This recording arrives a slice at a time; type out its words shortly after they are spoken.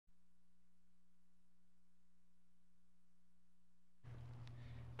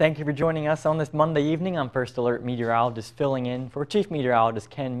Thank you for joining us on this Monday evening. I'm First Alert Meteorologist filling in for Chief Meteorologist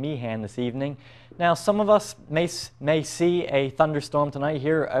Ken Meehan this evening. Now, some of us may see a thunderstorm tonight,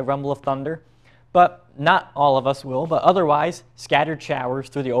 hear a rumble of thunder, but not all of us will. But otherwise, scattered showers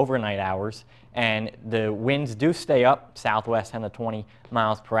through the overnight hours, and the winds do stay up southwest 10 to 20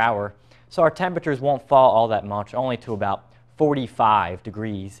 miles per hour. So our temperatures won't fall all that much, only to about 45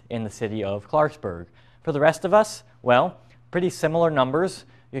 degrees in the city of Clarksburg. For the rest of us, well, pretty similar numbers.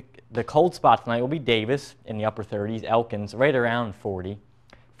 The cold spot tonight will be Davis in the upper 30s, Elkins right around 40.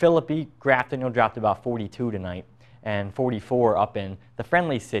 Philippi, Grafton will drop to about 42 tonight, and 44 up in the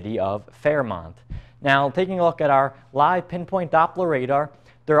friendly city of Fairmont. Now, taking a look at our live pinpoint Doppler radar,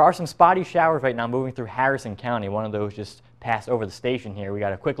 there are some spotty showers right now moving through Harrison County. One of those just passed over the station here. We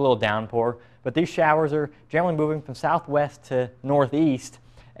got a quick little downpour, but these showers are generally moving from southwest to northeast,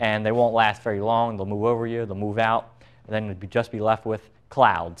 and they won't last very long. They'll move over you, they'll move out, and then you'll just be left with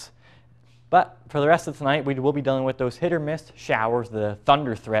clouds. But for the rest of tonight, we will be dealing with those hit or miss showers. The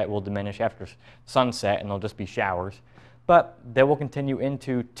thunder threat will diminish after sunset, and they'll just be showers. But they will continue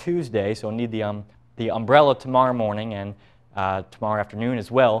into Tuesday, so we'll need the umbrella tomorrow morning and tomorrow afternoon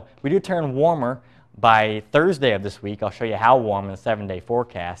as well. We do turn warmer by Thursday of this week. I'll show you how warm in the 7-day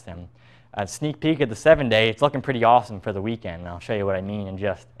forecast. And a sneak peek at the 7-day, it's looking pretty awesome for the weekend. And I'll show you what I mean in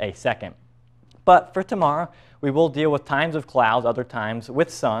just a second. But for tomorrow, we will deal with times of clouds, other times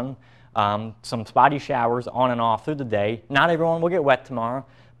with sun, some spotty showers on and off through the day. Not everyone will get wet tomorrow,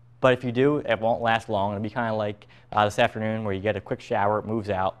 but if you do, it won't last long. It'll be kind of like this afternoon where you get a quick shower, it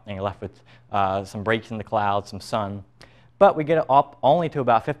moves out, and you're left with some breaks in the clouds, some sun. But we get it up only to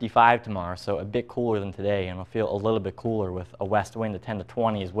about 55 tomorrow, so a bit cooler than today, and it'll feel a little bit cooler with a west wind of 10 to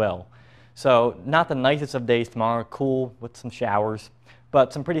 20 as well. So not the nicest of days tomorrow, cool with some showers,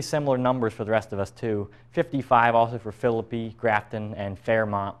 but some pretty similar numbers for the rest of us too. 55 also for Philippi, Grafton, and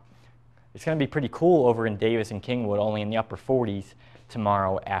Fairmont. It's going to be pretty cool over in Davis and Kingwood, only in the upper 40s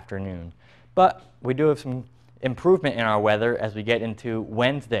tomorrow afternoon. But we do have some improvement in our weather as we get into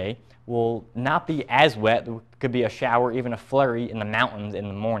Wednesday. Will not be as wet. There could be a shower, even a flurry in the mountains in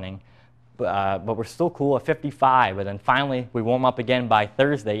the morning. But we're still cool at 55. But then finally, we warm up again by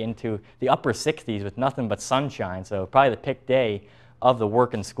Thursday into the upper 60s with nothing but sunshine. So probably the pick day of the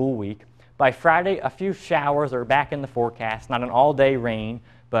work and school week. By Friday, a few showers are back in the forecast. Not an all-day rain,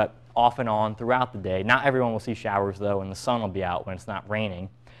 but off and on throughout the day. Not everyone will see showers, though, and the sun will be out when it's not raining.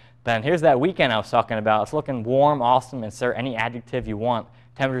 Then here's that weekend I was talking about. It's looking warm, awesome, insert any adjective you want.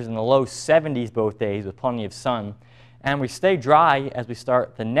 Temperatures in the low 70s both days with plenty of sun. And we stay dry as we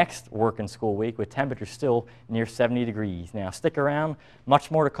start the next work and school week with temperatures still near 70 degrees. Now stick around,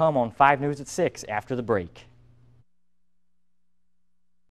 much more to come on 5 News at 6 after the break.